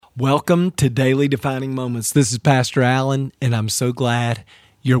Welcome to Daily Defining Moments. This is Pastor Allen, and I'm so glad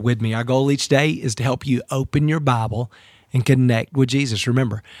you're with me. Our goal each day is to help you open your Bible and connect with Jesus.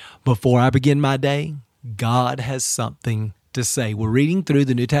 Remember, before I begin my day, God has something to say. We're reading through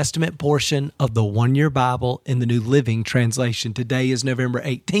the New Testament portion of the One-Year Bible in the New Living Translation. Today is November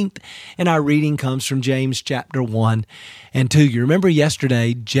 18th, and our reading comes from James chapter 1 and 2. You remember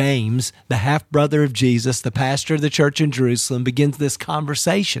yesterday, James, the half-brother of Jesus, the pastor of the church in Jerusalem, begins this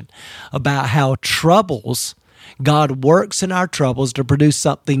conversation about how troubles, God works in our troubles to produce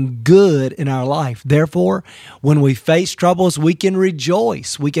something good in our life. Therefore, when we face troubles, we can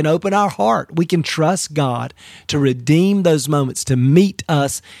rejoice. We can open our heart. We can trust God to redeem those moments, to meet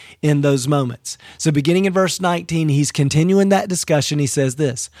us in those moments. So beginning in verse 19, he's continuing that discussion. He says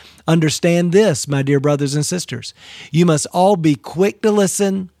this, "Understand this, my dear brothers and sisters. You must all be quick to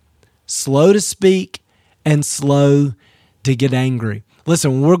listen, slow to speak, and slow to get angry."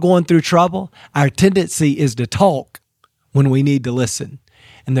 Listen, when we're going through trouble, our tendency is to talk when we need to listen.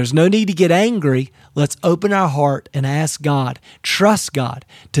 And there's no need to get angry. Let's open our heart and ask God, trust God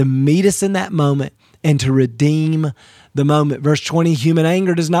to meet us in that moment and to redeem the moment. Verse 20, human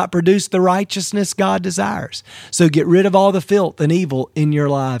anger does not produce the righteousness God desires. So get rid of all the filth and evil in your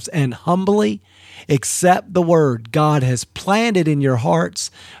lives and humbly accept the word God has planted in your hearts,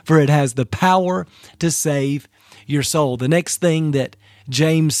 for it has the power to save your soul. The next thing that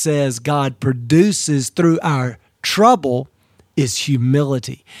James says God produces through our trouble is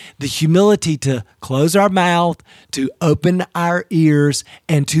humility. The humility to close our mouth, to open our ears,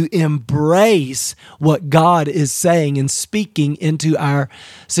 and to embrace what God is saying and speaking into our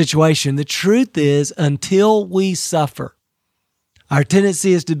situation. The truth is, until we suffer, our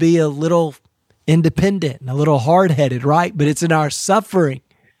tendency is to be a little independent and a little hard-headed, right? But it's in our suffering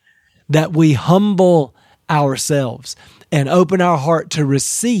that we humble ourselves and open our heart to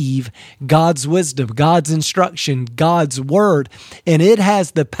receive God's wisdom, God's instruction, God's word, and it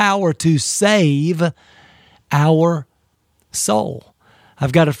has the power to save our soul.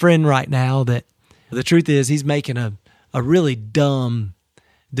 I've got a friend right now that the truth is he's making a really dumb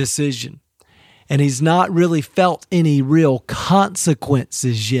decision, and he's not really felt any real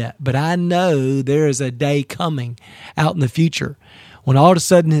consequences yet, but I know there is a day coming out in the future when all of a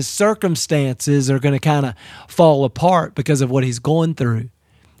sudden his circumstances are going to kind of fall apart because of what he's going through.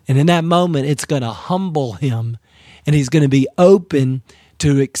 And in that moment, it's going to humble him, and he's going to be open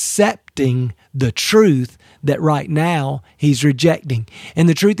to accepting the truth that right now he's rejecting. And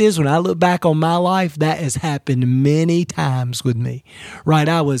the truth is, when I look back on my life, that has happened many times with me, right?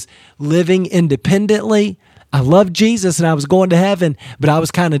 I was living independently. I loved Jesus and I was going to heaven, but I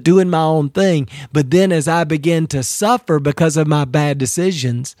was kind of doing my own thing. But then as I began to suffer because of my bad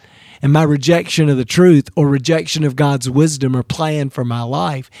decisions and my rejection of the truth or rejection of God's wisdom or plan for my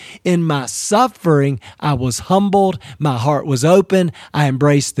life, in my suffering, I was humbled. My heart was open. I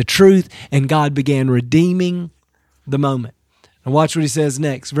embraced the truth, and God began redeeming the moment. And watch what he says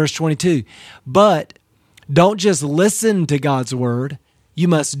next, verse 22. But don't just listen to God's word. You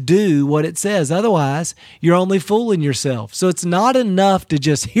must do what it says. Otherwise, you're only fooling yourself. So it's not enough to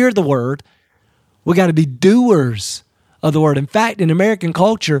just hear the word. We got to be doers of the word. In fact, in American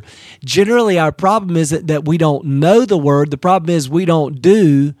culture, generally our problem isn't that we don't know the word. The problem is we don't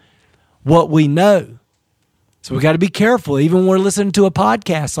do what we know. So we got to be careful, even when we're listening to a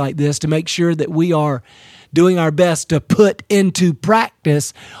podcast like this, to make sure that we are doing our best to put into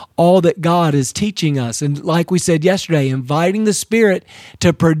practice all that God is teaching us. And like we said yesterday, inviting the Spirit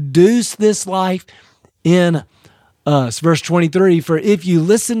to produce this life in us. Verse 23, for if you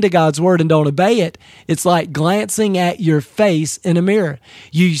listen to God's word and don't obey it, it's like glancing at your face in a mirror.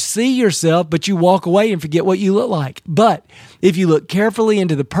 You see yourself, but you walk away and forget what you look like. But if you look carefully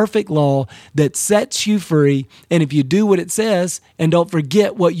into the perfect law that sets you free, and if you do what it says and don't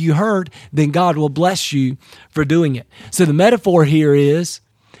forget what you heard, then God will bless you for doing it. So the metaphor here is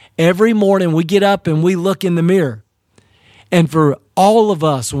every morning we get up and we look in the mirror. And for all of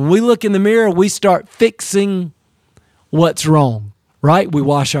us, when we look in the mirror, we start fixing what's wrong, right? We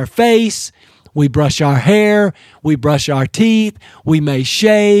wash our face, we brush our hair, we brush our teeth, we may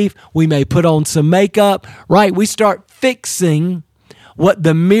shave, we may put on some makeup, right? We start fixing what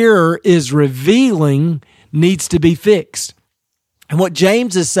the mirror is revealing needs to be fixed. And what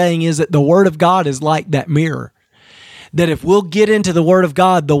James is saying is that the Word of God is like that mirror. That if we'll get into the Word of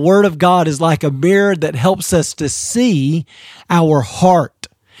God is like a mirror that helps us to see our heart,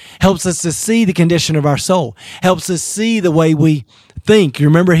 helps us to see the condition of our soul, helps us see the way we think. You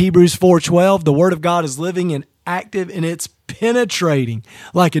remember Hebrews 4:12? The Word of God is living and active, and it's penetrating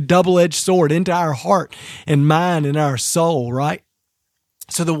like a double-edged sword into our heart and mind and our soul, right?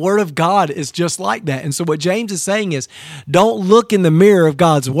 So the Word of God is just like that. And so what James is saying is, don't look in the mirror of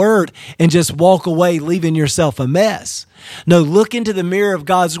God's Word and just walk away leaving yourself a mess. No, look into the mirror of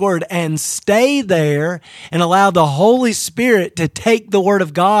God's Word and stay there and allow the Holy Spirit to take the Word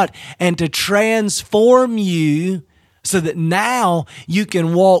of God and to transform you so that now you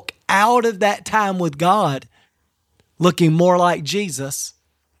can walk out of that time with God looking more like Jesus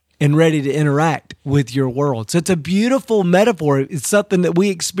and ready to interact with your world. So it's a beautiful metaphor. It's something that we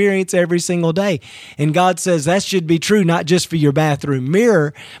experience every single day. And God says that should be true not just for your bathroom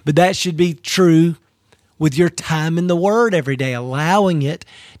mirror, but that should be true with your time in the Word every day, allowing it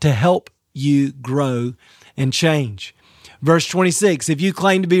to help you grow and change. Verse 26, if you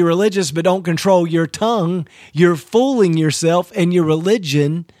claim to be religious but don't control your tongue, you're fooling yourself and your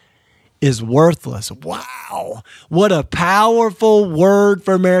religion is worthless. Wow. What a powerful word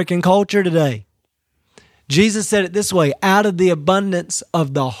for American culture today. Jesus said it this way, out of the abundance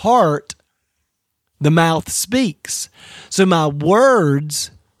of the heart, the mouth speaks. So my words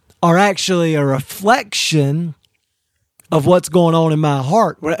are actually a reflection of what's going on in my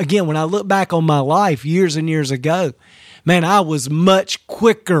heart. Again, when I look back on my life years and years ago, man, I was much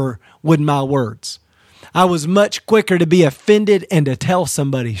quicker with my words. I was much quicker to be offended and to tell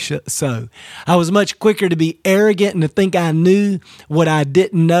somebody so. I was much quicker to be arrogant and to think I knew what I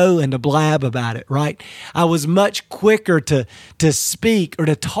didn't know and to blab about it, right? I was much quicker to speak or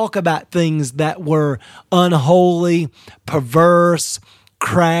to talk about things that were unholy, perverse,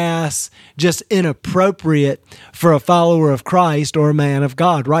 crass, just inappropriate for a follower of Christ or a man of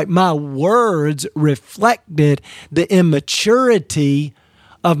God, right? My words reflected the immaturity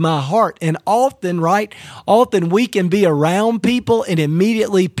of my heart. And often, right, often we can be around people and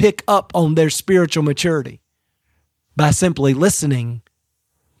immediately pick up on their spiritual maturity by simply listening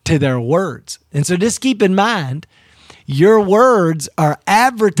to their words. And so just keep in mind, your words are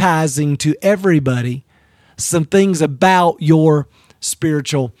advertising to everybody some things about your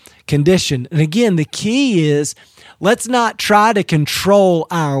spiritual condition. And again, the key is, let's not try to control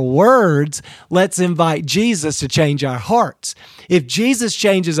our words. Let's invite Jesus to change our hearts. If Jesus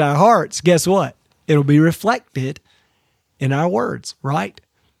changes our hearts, guess what? It'll be reflected in our words, right?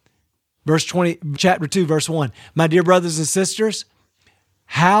 Verse 20, chapter 2, verse 1. My dear brothers and sisters,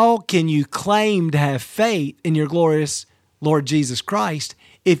 how can you claim to have faith in your glorious Lord Jesus Christ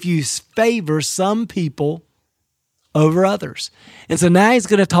if you favor some people over others? And so now he's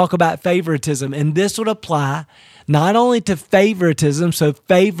going to talk about favoritism, and this would apply not only to favoritism, so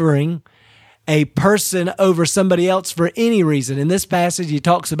favoring a person over somebody else for any reason. In this passage, he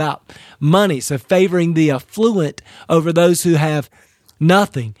talks about money, so favoring the affluent over those who have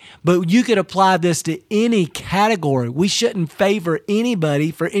nothing. But you could apply this to any category. We shouldn't favor anybody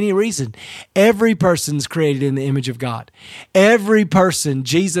for any reason. Every person's created in the image of God. Every person,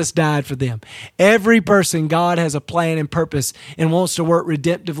 Jesus died for them. Every person, God has a plan and purpose and wants to work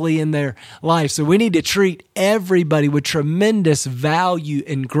redemptively in their life. So we need to treat everybody with tremendous value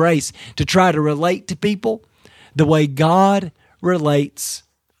and grace to try to relate to people the way God relates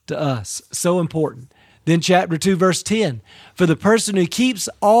to us. So important. Then chapter 2, verse 10, for the person who keeps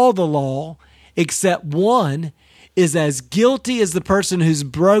all the law except one is as guilty as the person who's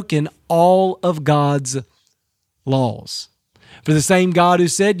broken all of God's laws. For the same God who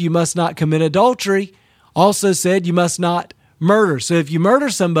said you must not commit adultery also said you must not murder. So if you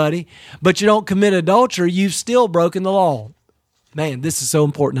murder somebody, but you don't commit adultery, you've still broken the law. Man, this is so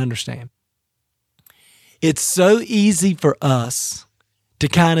important to understand. It's so easy for us to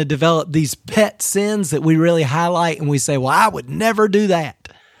kind of develop these pet sins that we really highlight and we say, well, I would never do that.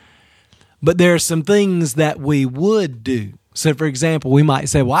 But there are some things that we would do. So for example, we might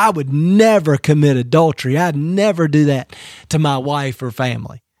say, well, I would never commit adultery. I'd never do that to my wife or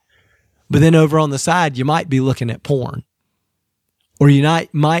family. But then over on the side, you might be looking at porn, or you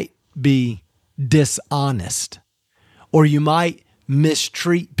might be dishonest, or you might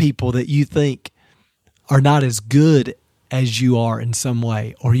mistreat people that you think are not as good as you are in some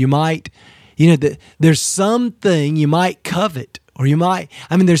way. Or you might, there's something you might covet, or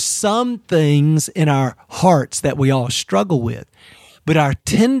there's some things in our hearts that we all struggle with. But our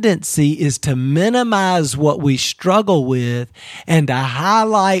tendency is to minimize what we struggle with and to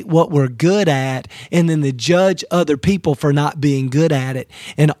highlight what we're good at, and then to judge other people for not being good at it.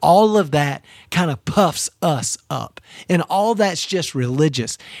 And all of that kind of puffs us up. And all that's just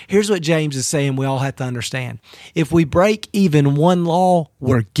religious. Here's what James is saying we all have to understand. If we break even one law,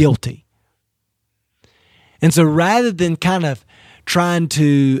 we're guilty. And so rather than kind of trying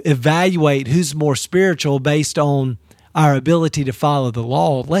to evaluate who's more spiritual based on our ability to follow the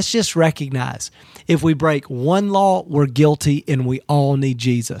law, let's just recognize if we break one law, we're guilty and we all need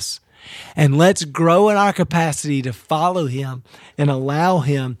Jesus. And let's grow in our capacity to follow him and allow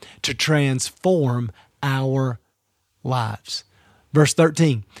him to transform our lives. Verse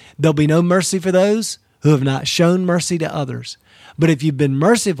 13, there'll be no mercy for those who have not shown mercy to others. But if you've been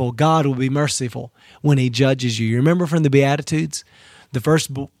merciful, God will be merciful when he judges you. You remember from the Beatitudes? The first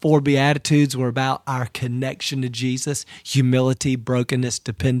 4 Beatitudes were about our connection to Jesus, humility, brokenness,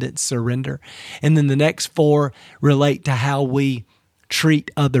 dependence, surrender. And then the next 4 relate to how we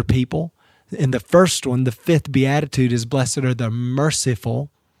treat other people. And the first one, the 5th Beatitude, is blessed are the merciful,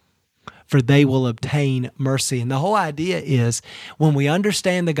 for they will obtain mercy. And the whole idea is when we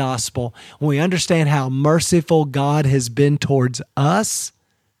understand the gospel, when we understand how merciful God has been towards us,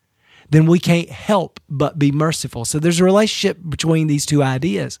 then we can't help but be merciful. So there's a relationship between these two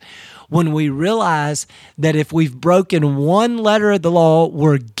ideas. When we realize that if we've broken one letter of the law,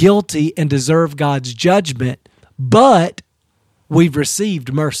 we're guilty and deserve God's judgment, but we've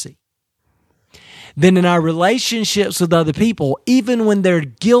received mercy. Then in our relationships with other people, even when they're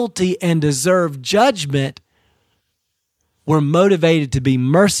guilty and deserve judgment, we're motivated to be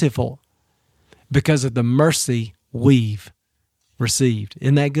merciful because of the mercy we've received.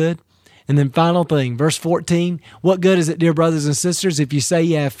 Isn't that good? And then final thing, verse 14, what good is it, dear brothers and sisters, if you say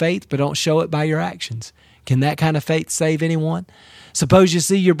you have faith but don't show it by your actions? Can that kind of faith save anyone? Suppose you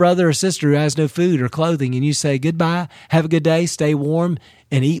see your brother or sister who has no food or clothing and you say, goodbye, have a good day, stay warm,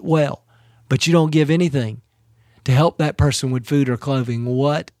 and eat well. But you don't give anything to help that person with food or clothing.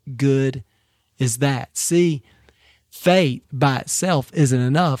 What good is that? See, faith by itself isn't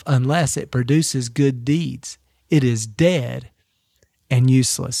enough unless it produces good deeds. It is dead and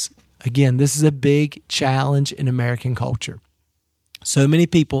useless. Again, this is a big challenge in American culture. So many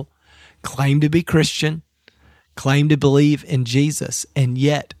people claim to be Christian, claim to believe in Jesus, and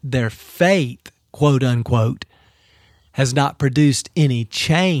yet their faith, quote unquote, has not produced any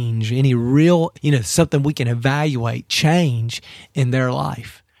change, any real, something we can evaluate, change in their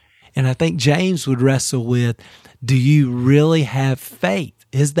life. And I think James would wrestle with, do you really have faith?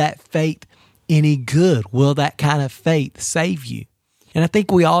 Is that faith any good? Will that kind of faith save you? And I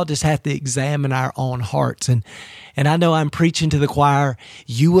think we all just have to examine our own hearts. And I know I'm preaching to the choir.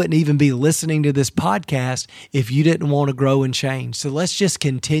 You wouldn't even be listening to this podcast if you didn't want to grow and change. So let's just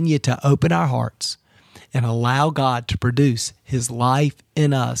continue to open our hearts and allow God to produce his life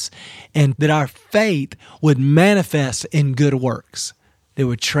in us, and that our faith would manifest in good works that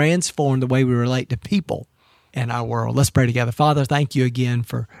would transform the way we relate to people in our world. Let's pray together. Father, thank you again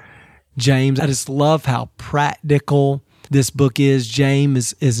for James. I just love how practical this book is.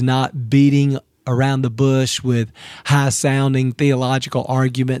 James is not beating around the bush with high-sounding theological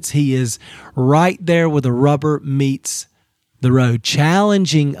arguments. He is right there where the rubber meets the road,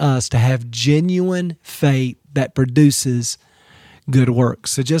 challenging us to have genuine faith that produces good works.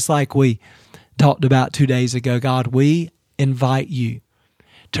 So just like we talked about 2 days ago, God, we invite you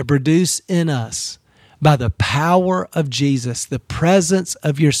to produce in us, by the power of Jesus, the presence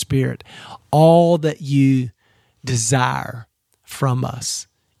of your Spirit, all that you desire from us.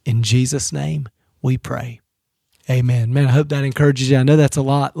 In Jesus' name, we pray. Amen. Man, I hope that encourages you. I know that's a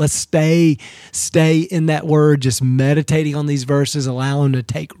lot. Let's stay in that word, just meditating on these verses, allow them to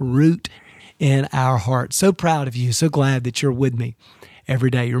take root in our hearts. So proud of you. So glad that you're with me every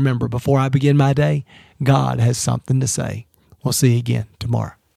day. Remember, before I begin my day, God has something to say. We'll see you again tomorrow.